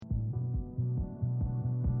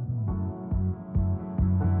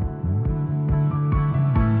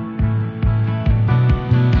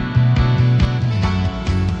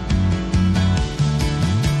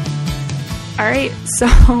Alright, so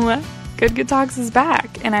Good Good Talks is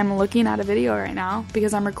back, and I'm looking at a video right now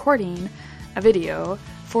because I'm recording a video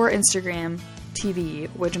for Instagram TV,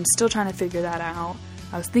 which I'm still trying to figure that out.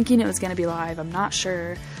 I was thinking it was going to be live, I'm not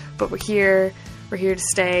sure, but we're here to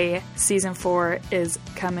stay. Season 4 is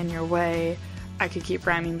coming your way. I could keep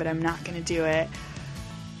rhyming, but I'm not going to do it.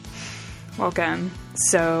 Welcome.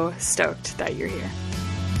 So stoked that you're here.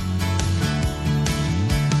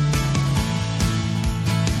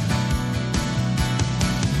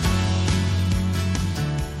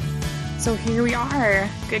 So here we are.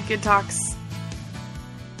 Good Good Talks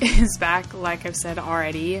is back, like I've said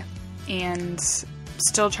already, and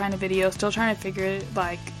still trying to figure it,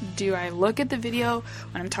 like, do I look at the video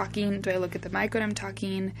when I'm talking? Do I look at the mic when I'm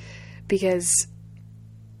talking? Because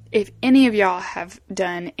if any of y'all have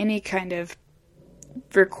done any kind of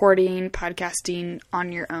recording, podcasting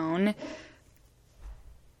on your own,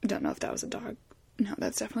 I don't know if that was a dog. No,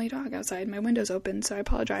 that's definitely a dog outside. My window's open, so I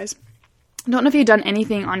apologize. I don't know if you've done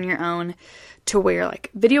anything on your own to where, like,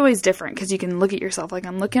 video is different because you can look at yourself. Like,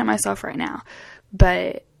 I'm looking at myself right now.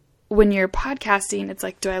 But when you're podcasting, it's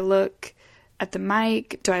like, do I look at the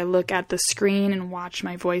mic? Do I look at the screen and watch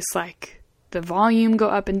my voice, like, the volume go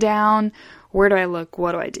up and down? Where do I look?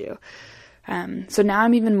 What do I do? So now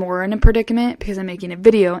I'm even more in a predicament because I'm making a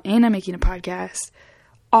video and I'm making a podcast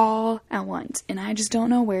all at once. And I just don't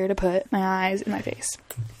know where to put my eyes and my face.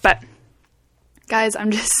 But guys,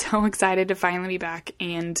 I'm just so excited to finally be back,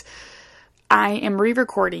 and I am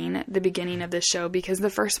re-recording the beginning of this show because the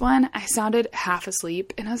first one, I sounded half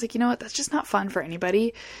asleep, and I was like, you know what, that's just not fun for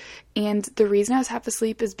anybody. And the reason I was half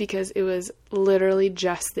asleep is because it was literally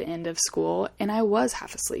just the end of school, and I was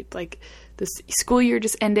half asleep. Like, the school year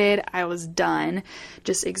just ended, I was done,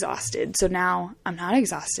 just exhausted. So now I'm not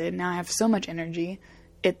exhausted, now I have so much energy.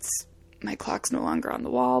 My clock's no longer on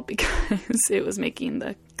the wall because it was making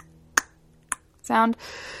the sound.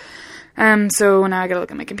 So now I gotta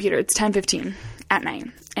look at my computer. It's 10:15 at night,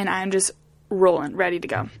 and I'm just rolling, ready to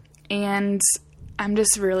go. And I'm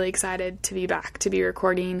just really excited to be back, to be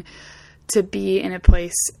recording, to be in a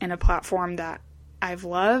place and a platform that I've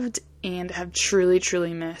loved and have truly,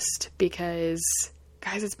 truly missed because,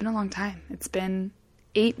 guys, it's been a long time. It's been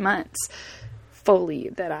 8 months fully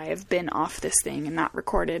that I have been off this thing and not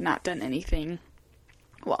recorded, not done anything.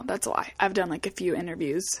 Well, that's a lie. I've done like a few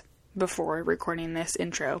interviews before recording this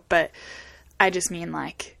intro, but I just mean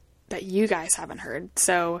like that you guys haven't heard.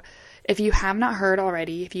 So if you have not heard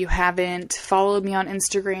already, if you haven't followed me on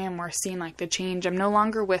Instagram or seen like the change, I'm no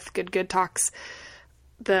longer with Good Good Talks,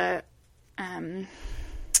 the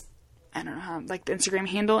I don't know how, like, the Instagram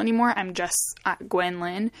handle anymore. I'm just at Gwen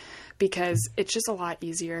Lynn because it's just a lot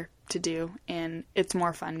easier to do, and it's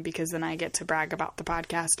more fun because then I get to brag about the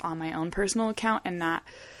podcast on my own personal account and not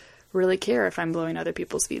really care if I'm blowing other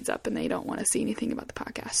people's feeds up and they don't want to see anything about the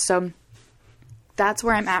podcast. So that's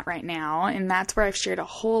where I'm at right now, and that's where I've shared a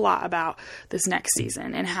whole lot about this next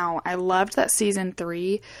season and how I loved that season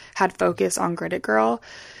 3 had focus on Grit It Girl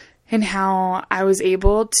and how I was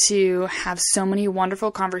able to have so many wonderful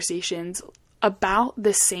conversations about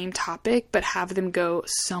the same topic but have them go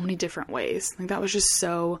so many different ways. Like, that was just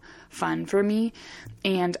so fun for me,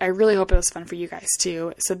 and I really hope it was fun for you guys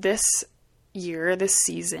too. So this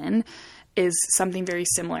season is something very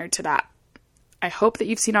similar to that. I hope that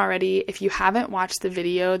you've seen already. If you haven't watched the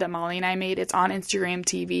video that Molly and I made, it's on Instagram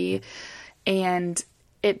TV, and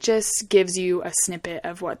it just gives you a snippet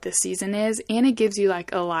of what this season is, and it gives you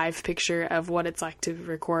like a live picture of what it's like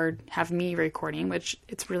to have me recording, which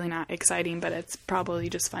it's really not exciting, but it's probably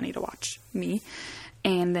just funny to watch me.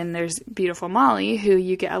 And then there's beautiful Molly, who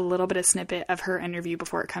you get a little bit of snippet of her interview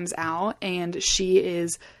before it comes out, and she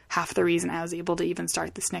is half the reason I was able to even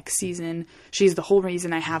start this next season. She's the whole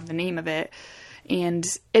reason I have the name of it, and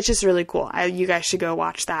it's just really cool. You guys should go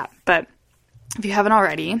watch that. But if you haven't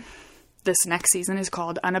already, this next season is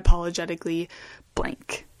called Unapologetically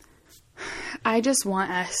Blank. I just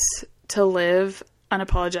want us to live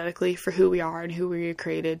unapologetically for who we are and who we were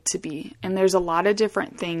created to be. And there's a lot of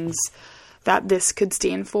different things that this could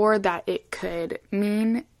stand for, that it could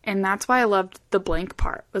mean. And that's why I loved the blank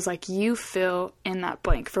part. It was like, you fill in that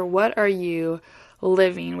blank. For what are you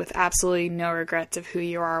living with absolutely no regrets of who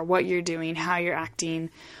you are, what you're doing, how you're acting,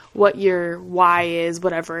 what your why is,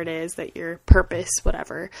 whatever it is, that your purpose,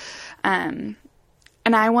 whatever. And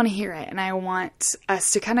I want to hear it. And I want us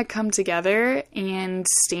to kind of come together and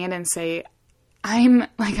stand and say, I'm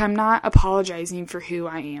not apologizing for who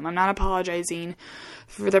I am. I'm not apologizing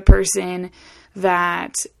for the person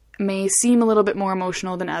that may seem a little bit more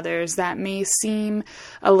emotional than others, that may seem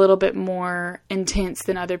a little bit more intense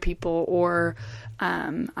than other people, or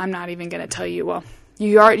I'm not even going to tell you, well,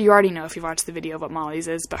 you already know if you've watched the video what Molly's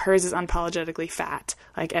is, but hers is unapologetically fat,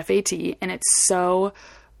 like F-A-T, and it's so,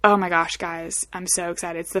 oh my gosh, guys, I'm so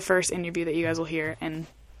excited. It's the first interview that you guys will hear, and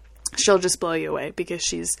she'll just blow you away because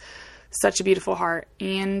she's such a beautiful heart,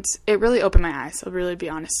 and it really opened my eyes. I'll really be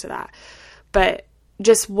honest to that. But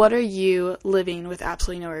just what are you living with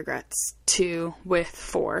absolutely no regrets to, with,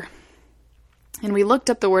 for? And we looked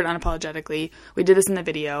up the word unapologetically. We did this in the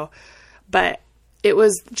video, but it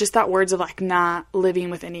was just that words of like not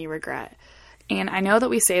living with any regret. And I know that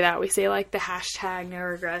we say that. We say like the hashtag no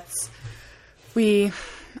regrets. I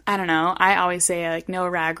don't know. I always say like no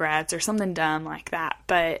regrets or something dumb like that.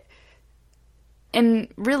 But, and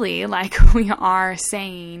really, like we are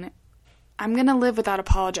saying, I'm going to live without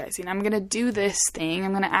apologizing. I'm going to do this thing.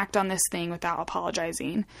 I'm going to act on this thing without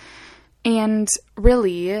apologizing. And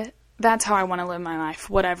really, that's how I want to live my life,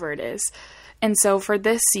 whatever it is. And so for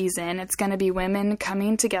this season, it's going to be women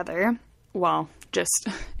coming together. Well, just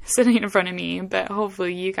sitting in front of me, but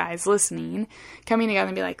hopefully you guys listening, coming together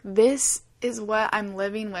and be like, this is what I'm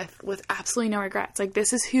living with absolutely no regrets. Like,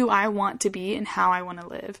 this is who I want to be and how I want to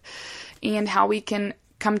live, and how we can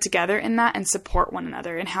come together in that and support one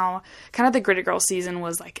another, and how kind of the Gritted Girl season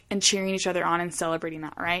was like, and cheering each other on and celebrating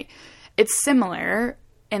that, right? It's similar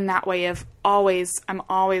in that way of I'm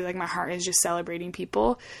always like, my heart is just celebrating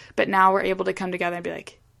people, but now we're able to come together and be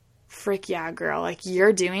like, frick yeah, girl, like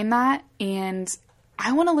you're doing that and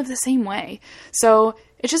I want to live the same way. So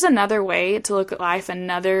it's just another way to look at life,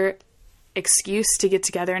 another excuse to get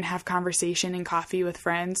together and have conversation and coffee with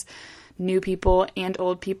friends, new people and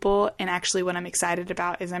old people. And actually what I'm excited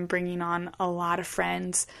about is I'm bringing on a lot of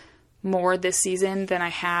friends more this season than I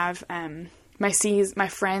have, my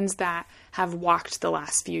friends that have walked the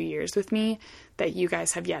last few years with me that you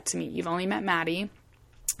guys have yet to meet. You've only met Maddie,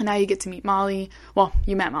 and now you get to meet Molly. Well,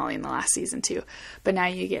 you met Molly in the last season too, but now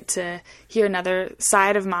you get to hear another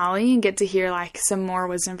side of Molly and get to hear like some more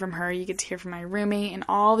wisdom from her. You get to hear from my roommate and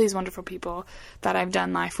all these wonderful people that I've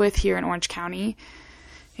done life with here in Orange County.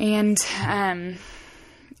 And I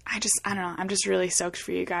don't know, I'm just really stoked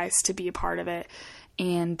for you guys to be a part of it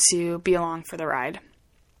and to be along for the ride.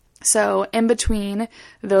 So in between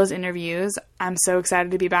those interviews, I'm so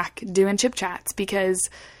excited to be back doing chip chats, because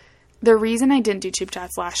the reason I didn't do chip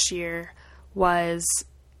chats last year was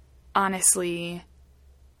honestly,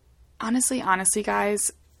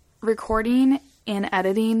 guys, recording and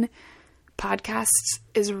editing podcasts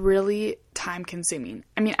is really time consuming.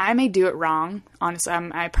 I mean, I may do it wrong. Honestly,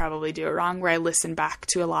 I probably do it wrong where I listen back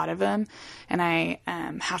to a lot of them, and I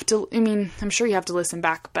have to, I'm sure you have to listen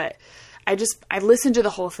back, but I listen to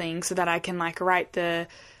the whole thing so that I can like write the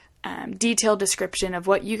detailed description of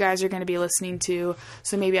what you guys are going to be listening to.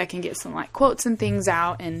 So maybe I can get some like quotes and things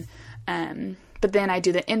out, and but then I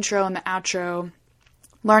do the intro and the outro,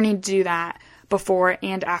 learning to do that before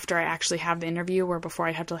and after I actually have the interview, or before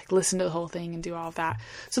I have to like listen to the whole thing and do all of that.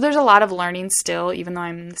 So there's a lot of learning still, even though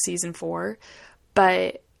I'm in season 4,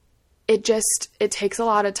 but it takes a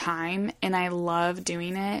lot of time and I love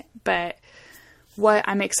doing it. But what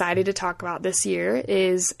I'm excited to talk about this year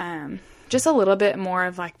is just a little bit more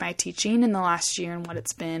of like my teaching in the last year and what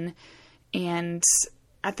it's been. And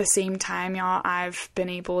at the same time, y'all, I've been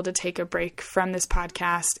able to take a break from this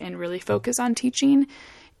podcast and really focus on teaching.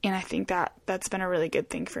 And I think that that's been a really good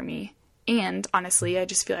thing for me. And honestly, I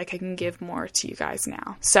just feel like I can give more to you guys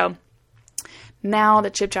now. So now the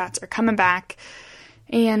chip chats are coming back,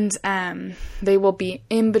 and they will be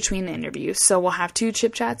in between the interviews. So we'll have 2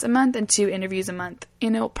 chip chats a month and 2 interviews a month.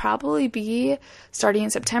 And it'll probably be starting in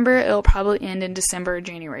September. It'll probably end in December or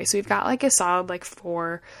January. So we've got like a solid like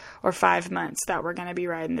 4 or 5 months that we're going to be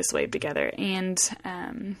riding this wave together. And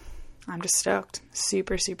I'm just stoked.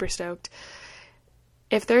 Super, super stoked.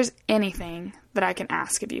 If there's anything that I can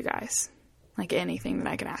ask of you guys, like anything that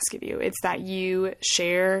I can ask of you, it's that you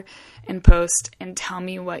share and post and tell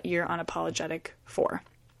me what you're unapologetic for,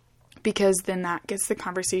 because then that gets the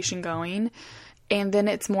conversation going, and then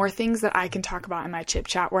it's more things that I can talk about in my chip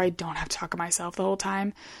chat where I don't have to talk to myself the whole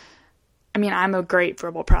time. I mean, I'm a great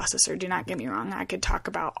verbal processor, do not get me wrong. I could talk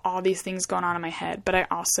about all these things going on in my head, but I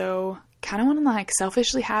also kind of want to like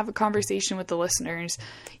selfishly have a conversation with the listeners.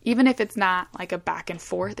 Even if it's not like a back and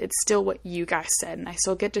forth, it's still what you guys said, and I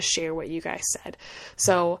still get to share what you guys said.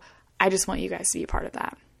 So I just want you guys to be a part of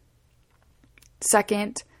that.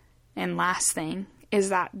 Second and last thing is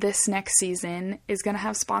that this next season is going to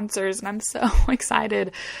have sponsors, and I'm so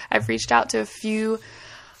excited. I've reached out to a few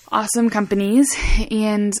awesome companies,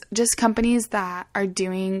 and just companies that are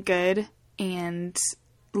doing good and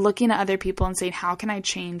looking at other people and saying, how can I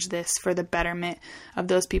change this for the betterment of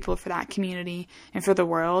those people, for that community, and for the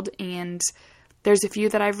world? And There's a few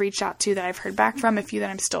that I've reached out to that I've heard back from, a few that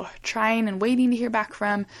I'm still trying and waiting to hear back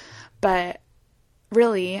from, but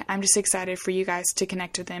really, I'm just excited for you guys to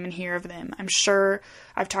connect with them and hear of them. I'm sure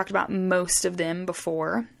I've talked about most of them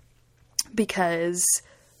before because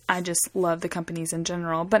I just love the companies in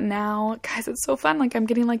general. But now, guys, it's so fun. Like, I'm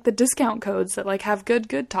getting like the discount codes that like have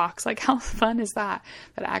good talks. Like, how fun is that?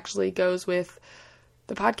 That actually goes with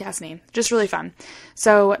the podcast name. Just really fun.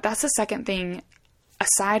 So that's the second thing.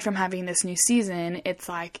 Aside from having this new season, it's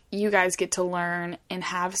like you guys get to learn and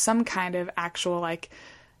have some kind of actual like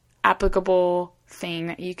applicable thing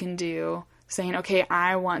that you can do, saying, okay,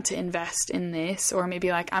 I want to invest in this, or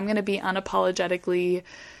maybe like I'm going to be unapologetically,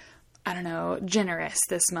 I don't know, generous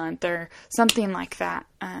this month or something like that.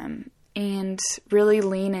 And really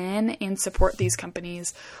lean in and support these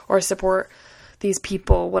companies or support these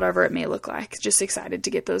people, whatever it may look like. Just excited to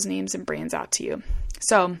get those names and brands out to you.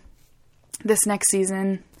 So this next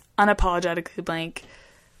season, Unapologetically Blank,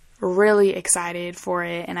 really excited for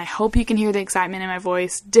it, and I hope you can hear the excitement in my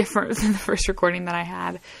voice, different than the first recording that I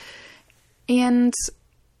had. And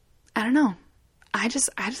I don't know, I just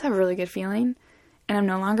have a really good feeling, and I'm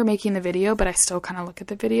no longer making the video, but I still kind of look at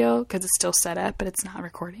the video because it's still set up, but it's not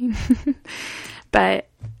recording. But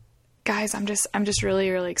guys, I'm just really,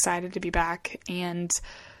 really excited to be back, and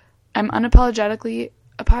I'm unapologetically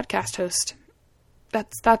a podcast host.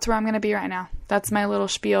 That's where I'm going to be right now. That's my little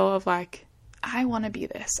spiel of like, I want to be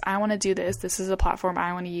this. I want to do this. This is a platform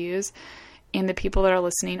I want to use. And the people that are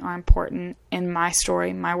listening are important. And my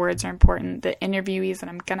story, my words are important. The interviewees that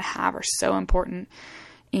I'm going to have are so important.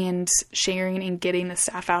 And sharing and getting the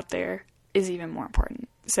stuff out there is even more important.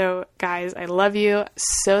 So guys, I love you.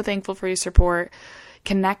 So thankful for your support.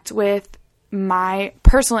 Connect with my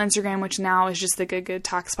personal Instagram, which now is just the Good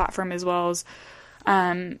Talks platform, as well as,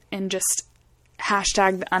 and just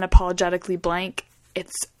hashtag the Unapologetically Blank.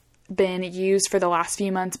 It's been used for the last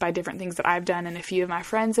few months by different things that I've done, and a few of my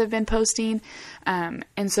friends have been posting.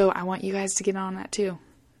 And so I want you guys to get on that too.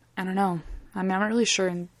 I don't know. I mean, I'm not really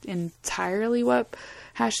sure entirely what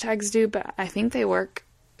hashtags do, but I think they work.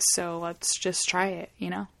 So let's just try it, you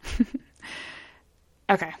know?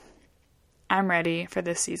 Okay. I'm ready for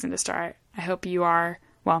this season to start. I hope you are.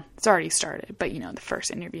 Well, it's already started, but you know, the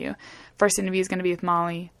first interview. First interview is going to be with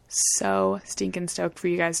Molly. So stinking stoked for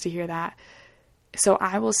you guys to hear that. So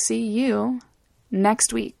I will see you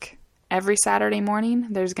next week. Every Saturday morning,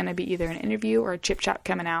 there's going to be either an interview or a chip chat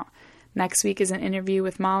coming out. Next week is an interview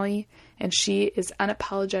with Molly, and she is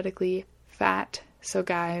unapologetically fat. So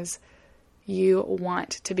guys, you want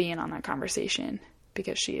to be in on that conversation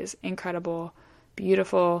because she is incredible,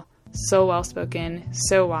 beautiful, so well-spoken,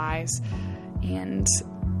 so wise. And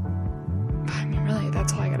I mean, really,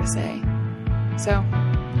 that's all I got to say. So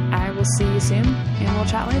I will see you soon, and we'll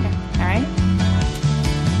chat later. All right?